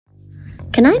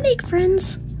Can I make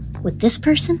friends with this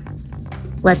person?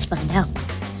 Let's find out.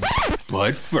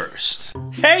 But first,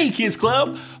 hey Kids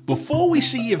Club! Before we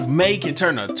see if May can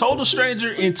turn a total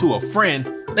stranger into a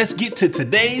friend, let's get to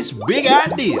today's big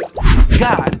idea.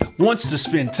 God wants to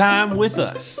spend time with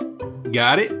us.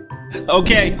 Got it?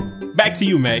 Okay, back to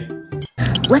you, May.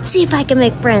 Let's see if I can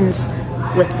make friends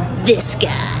with this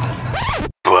guy.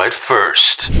 But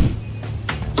first.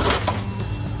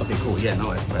 Okay, cool. Yeah, no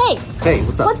way. Hey. Hey,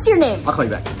 what's up? What's your name? I'll call you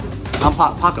back. I'm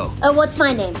Paco. What's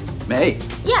my name? May.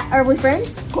 Yeah, are we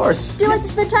friends? Of course. Do you like to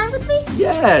spend time with me?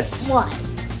 Yes. Why?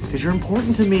 Because you're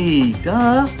important to me.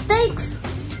 Duh. Thanks.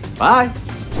 Bye.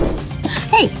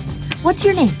 Hey, what's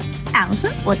your name?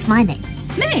 Allison? What's my name?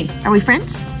 May. Are we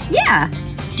friends? Yeah.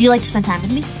 Do you like to spend time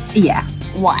with me? Yeah.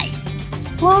 Why?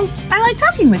 Well, I like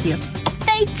talking with you.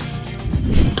 Thanks.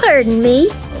 Pardon me.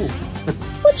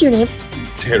 What's your name?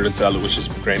 Terrence Aloysius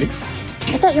McGraney.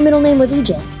 I thought your middle name was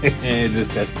EJ.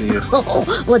 Just testing you.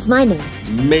 Oh, what's my name?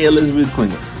 May Elizabeth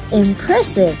Klinger.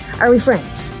 Impressive. Are we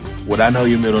friends? Would I know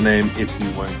your middle name if you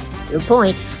weren't? Good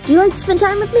point. Do you like to spend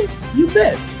time with me? You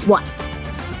bet. Why?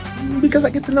 Because I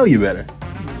get to know you better.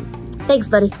 Thanks,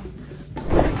 buddy.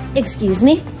 Excuse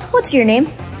me. What's your name?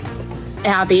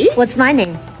 Abby? What's my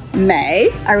name? May?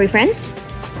 Are we friends?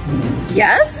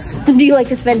 Yes? Do you like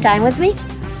to spend time with me?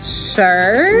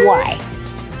 Sure. Why?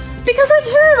 Because I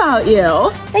care about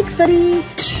you. Thanks, buddy.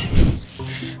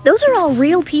 Those are all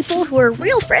real people who are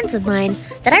real friends of mine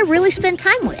that I really spend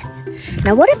time with.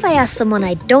 Now, what if I ask someone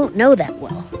I don't know that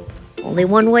well? Only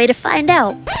one way to find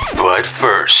out. But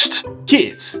first.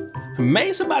 Kids,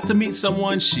 May's about to meet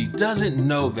someone she doesn't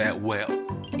know that well.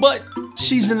 But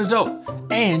she's an adult,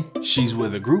 and she's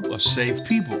with a group of safe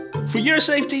people. For your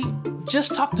safety,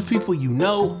 just talk to people you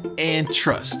know and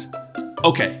trust.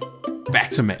 Okay, back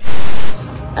to May.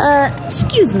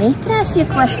 Excuse me, can I ask you a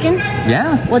question?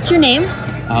 Yeah. What's your name?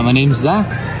 My name's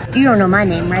Zach. You don't know my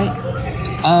name, right?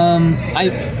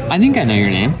 I think I know your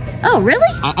name. Oh, really?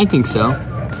 I think so.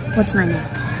 What's my name?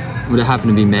 Would it happen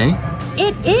to be May?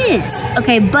 It is.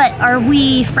 Okay, but are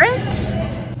we friends?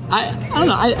 I don't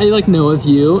know. I like know of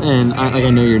you, and I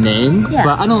know your name. Yeah.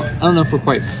 But I don't know if we're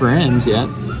quite friends yet.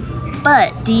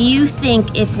 But do you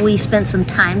think if we spent some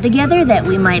time together that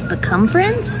we might become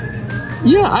friends?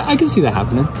 Yeah, I can see that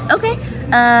happening. Okay.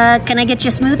 Can I get you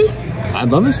a smoothie? I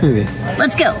love a smoothie.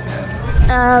 Let's go.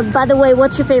 By the way,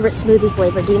 what's your favorite smoothie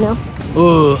flavor? Do you know?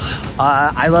 Ooh,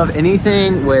 I love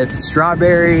anything with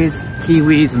strawberries,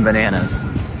 kiwis, and bananas.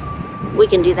 We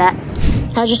can do that.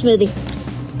 How's your smoothie?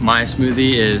 My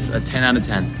smoothie is a 10 out of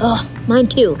 10. Oh, mine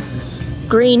too.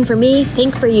 Green for me,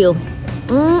 pink for you.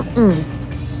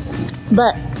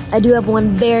 But I do have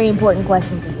one very important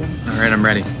question for you. All right, I'm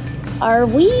ready. Are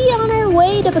we on our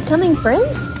way to becoming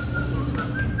friends?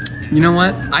 You know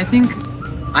what? I think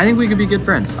we could be good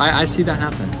friends. I see that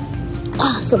happen.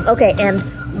 Awesome. Okay, and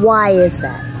why is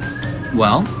that?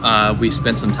 Well, we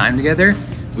spent some time together.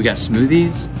 We got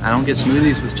smoothies. I don't get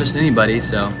smoothies with just anybody,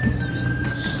 so.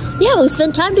 Yeah, we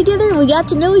spent time together and we got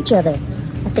to know each other.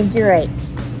 I think you're right.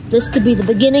 This could be the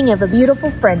beginning of a beautiful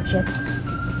friendship.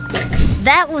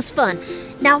 That was fun.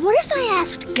 Now, what if I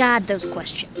asked God those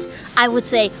questions? I would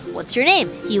say, what's your name?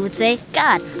 He would say,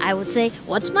 God. I would say,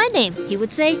 what's my name? He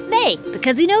would say, May,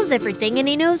 because he knows everything and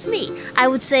he knows me. I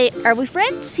would say, are we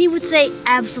friends? He would say,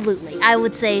 absolutely. I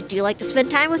would say, do you like to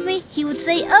spend time with me? He would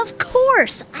say, of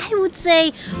course. I would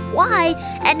say, why?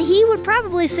 And he would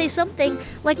probably say something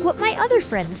like what my other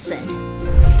friends said.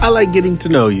 I like getting to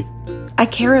know you. I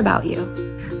care about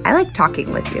you. I like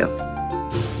talking with you.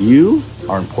 You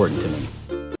are important to me.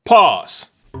 Pause.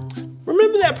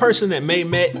 Remember that person that May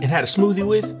met and had a smoothie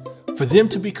with? For them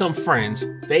to become friends,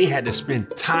 they had to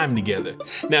spend time together.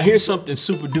 Now here's something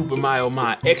super duper my oh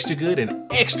my extra good and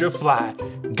extra fly.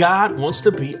 God wants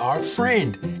to be our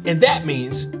friend. And that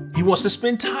means he wants to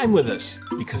spend time with us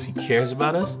because he cares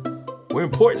about us. We're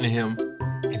important to him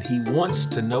and he wants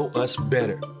to know us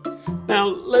better. Now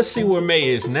let's see where May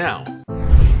is now.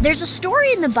 There's a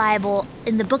story in the Bible,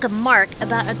 in the book of Mark,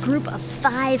 about a group of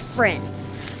 5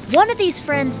 friends. One of these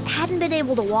friends hadn't been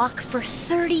able to walk for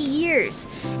 30 years,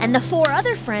 and the 4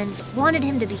 other friends wanted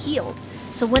him to be healed.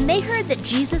 So when they heard that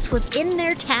Jesus was in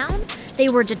their town, they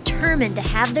were determined to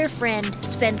have their friend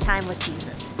spend time with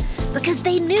Jesus. Because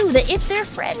they knew that if their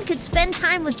friend could spend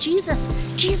time with Jesus,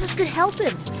 Jesus could help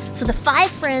him. So the 5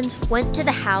 friends went to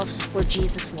the house where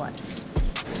Jesus was.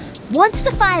 Once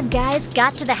the 5 guys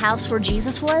got to the house where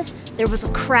Jesus was, there was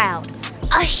a crowd,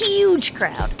 a huge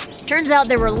crowd. Turns out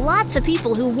there were lots of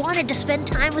people who wanted to spend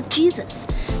time with Jesus.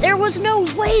 There was no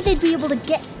way they'd be able to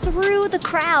get through the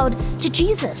crowd to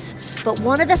Jesus. But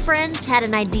one of the friends had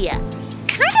an idea,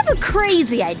 kind of a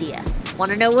crazy idea.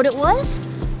 Want to know what it was?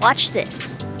 Watch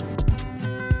this.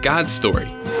 God's story.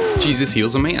 Jesus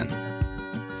heals a man.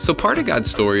 So part of God's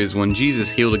story is when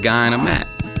Jesus healed a guy on a mat,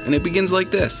 and it begins like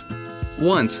this.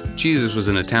 Once, Jesus was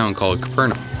in a town called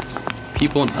Capernaum.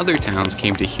 People in other towns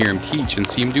came to hear him teach and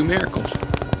see him do miracles.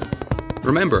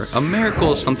 Remember, a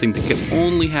miracle is something that can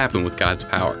only happen with God's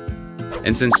power.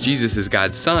 And since Jesus is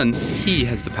God's son, he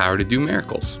has the power to do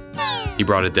miracles. He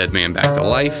brought a dead man back to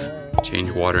life,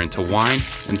 changed water into wine,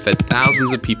 and fed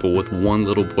thousands of people with one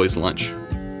little boy's lunch.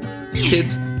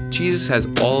 Kids, Jesus has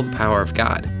all the power of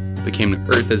God, but came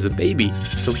to earth as a baby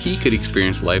so he could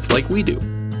experience life like we do.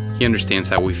 He understands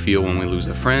how we feel when we lose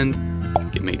a friend,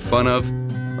 get made fun of,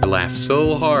 or laugh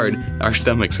so hard our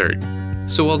stomachs hurt.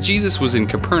 So while Jesus was in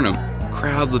Capernaum,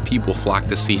 crowds of people flocked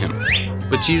to see him.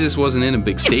 But Jesus wasn't in a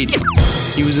big stadium.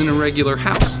 He was in a regular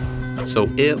house. So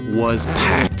it was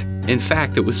packed. In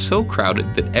fact, it was so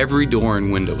crowded that every door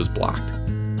and window was blocked.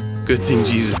 Good thing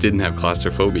Jesus didn't have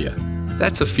claustrophobia.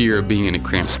 That's a fear of being in a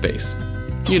cramped space.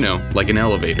 You know, like an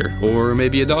elevator or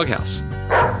maybe a doghouse.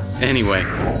 Anyway,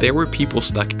 there were people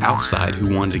stuck outside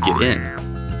who wanted to get in.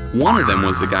 One of them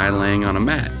was the guy laying on a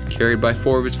mat, carried by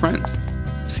 4 of his friends.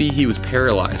 See, he was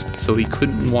paralyzed, so he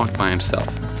couldn't walk by himself.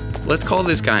 Let's call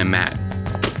this guy Matt,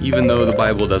 even though the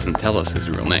Bible doesn't tell us his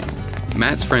real name.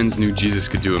 Matt's friends knew Jesus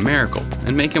could do a miracle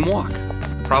and make him walk.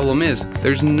 Problem is,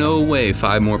 there's no way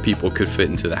 5 more people could fit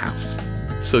into the house.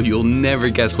 So you'll never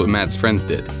guess what Matt's friends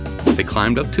did. They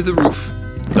climbed up to the roof,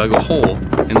 dug a hole,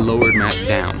 and lowered Matt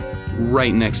down,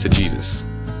 right next to Jesus.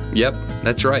 Yep,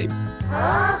 that's right.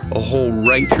 A hole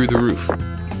right through the roof.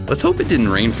 Let's hope it didn't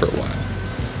rain for a while.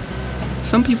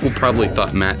 Some people probably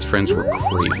thought Matt's friends were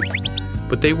crazy,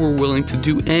 but they were willing to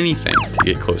do anything to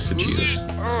get close to Jesus.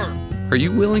 Are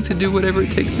you willing to do whatever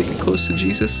it takes to get close to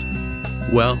Jesus?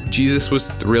 Well, Jesus was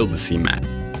thrilled to see Matt.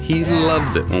 He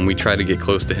loves it when we try to get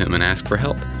close to him and ask for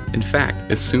help. In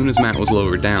fact, as soon as Matt was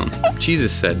lowered down,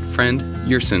 Jesus said, "Friend,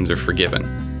 your sins are forgiven."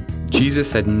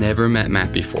 Jesus had never met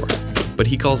Matt before, but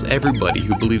he calls everybody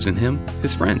who believes in him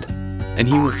his friend. And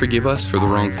he will forgive us for the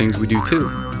wrong things we do too,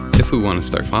 if we want to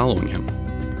start following him.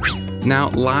 Now,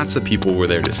 lots of people were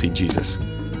there to see Jesus,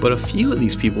 but a few of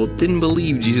these people didn't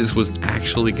believe Jesus was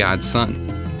actually God's son.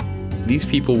 These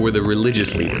people were the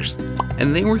religious leaders,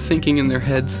 and they were thinking in their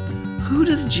heads, who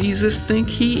does Jesus think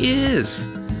he is?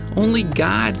 Only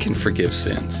God can forgive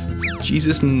sins.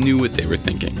 Jesus knew what they were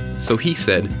thinking, so he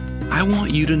said, I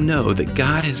want you to know that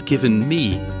God has given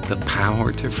me the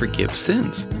power to forgive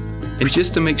sins. And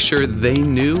just to make sure they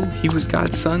knew he was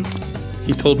God's son,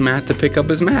 he told Matt to pick up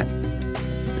his mat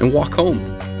and walk home.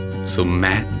 So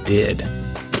Matt did.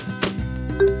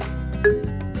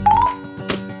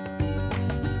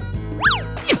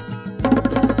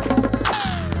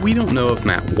 We don't know if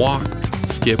Matt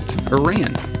walked, skipped, or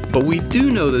ran, but we do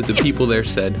know that the people there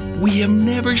said, we have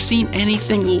never seen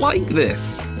anything like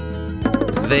this.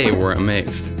 They were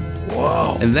amazed.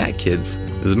 Whoa. And that, kids,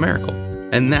 is a miracle.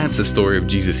 And that's the story of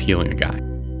Jesus healing a guy.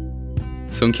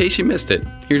 So in case you missed it,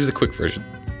 here's the quick version.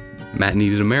 Matt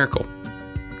needed a miracle.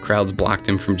 Crowds blocked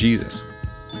him from Jesus.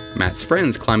 Matt's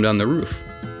friends climbed on the roof.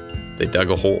 They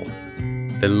dug a hole.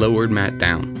 They lowered Matt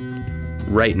down,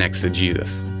 right next to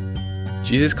Jesus.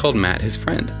 Jesus called Matt his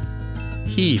friend.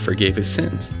 He forgave his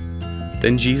sins.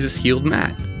 Then Jesus healed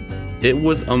Matt. It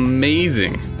was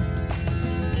amazing.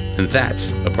 And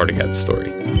that's a part of God's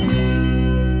story.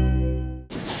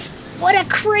 What a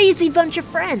crazy bunch of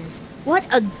friends. What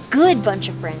a good bunch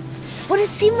of friends. When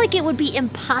it seemed like it would be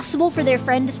impossible for their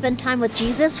friend to spend time with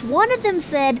Jesus, one of them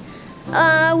said,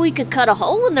 we could cut a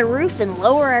hole in the roof and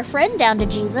lower our friend down to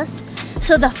Jesus.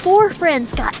 So the 4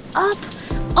 friends got up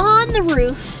on the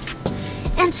roof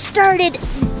and started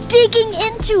digging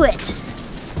into it.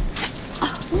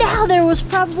 Now there was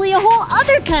probably a whole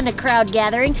other kind of crowd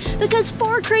gathering because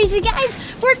 4 crazy guys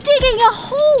were digging a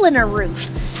hole in a roof.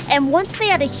 And once they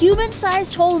had a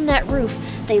human-sized hole in that roof,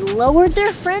 they lowered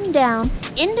their friend down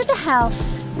into the house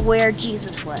where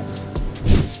Jesus was.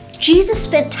 Jesus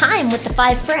spent time with the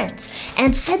 5 friends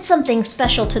and said something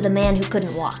special to the man who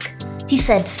couldn't walk. He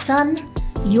said, "Son,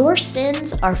 your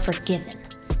sins are forgiven."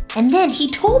 And then he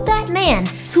told that man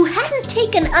who hadn't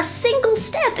taken a single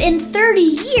step in 30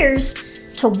 years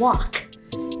to walk.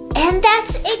 And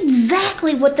that's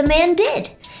exactly what the man did.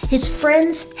 His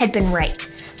friends had been right.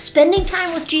 Spending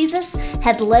time with Jesus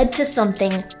had led to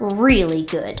something really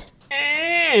good.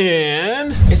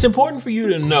 And it's important for you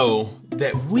to know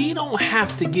that we don't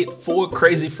have to get 4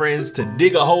 crazy friends to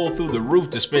dig a hole through the roof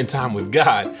to spend time with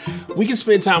God. We can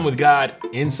spend time with God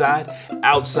inside,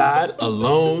 outside,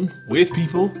 alone, with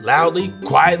people, loudly,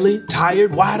 quietly,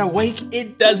 tired, wide awake.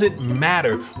 It doesn't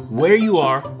matter where you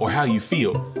are or how you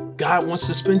feel. God wants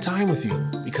to spend time with you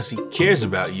because he cares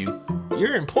about you.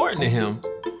 You're important to him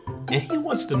and he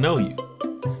wants to know you.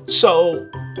 So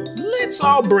let's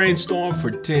all brainstorm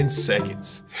for 10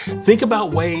 seconds. Think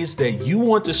about ways that you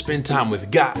want to spend time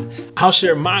with God. I'll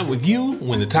share mine with you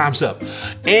when the time's up.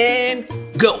 And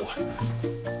go.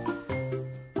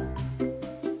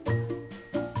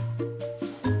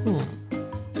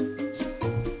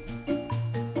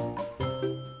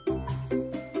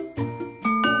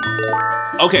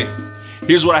 Okay,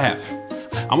 here's what I have.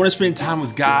 I want to spend time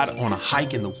with God on a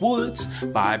hike in the woods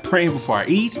by praying before I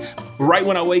eat, right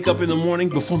when I wake up in the morning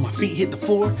before my feet hit the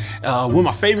floor, when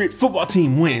my favorite football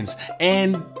team wins,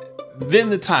 and then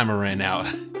the timer ran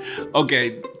out.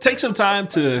 Okay, take some time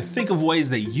to think of ways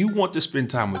that you want to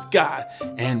spend time with God,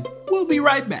 and we'll be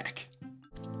right back.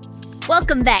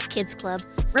 Welcome back, Kids Club.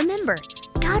 Remember,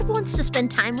 God wants to spend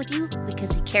time with you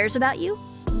because he cares about you,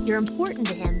 you're important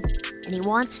to him, and he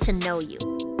wants to know you.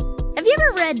 Have you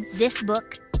ever read this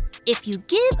book? If You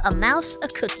Give a Mouse a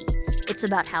Cookie. It's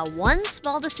about how one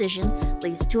small decision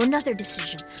leads to another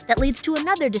decision, that leads to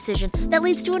another decision, that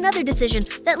leads to another decision,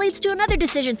 that leads to another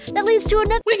decision, that leads to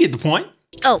another... We get the point.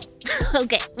 Oh,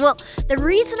 okay. Well, the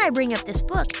reason I bring up this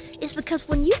book is because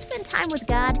when you spend time with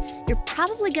God, you're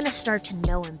probably going to start to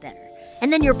know him better.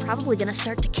 And then you're probably going to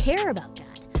start to care about God,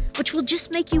 which will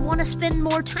just make you want to spend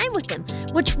more time with him,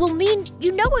 which will mean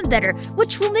you know him better,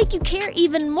 which will make you care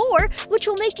even more, which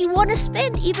will make you want to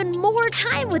spend even more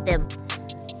time with him.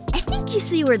 I think you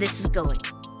see where this is going.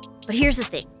 But here's the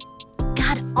thing.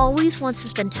 God always wants to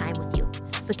spend time with you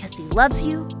because he loves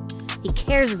you, he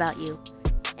cares about you,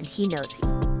 and he knows you.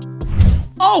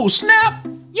 Oh, snap!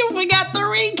 You forgot the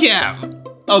recap!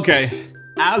 Okay,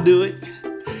 I'll do it.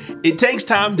 It takes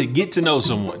time to get to know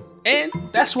someone. And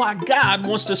that's why God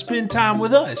wants to spend time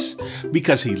with us,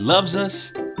 because he loves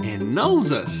us and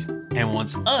knows us and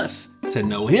wants us to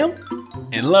know him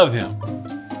and love him.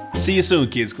 See you soon,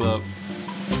 Kids Club.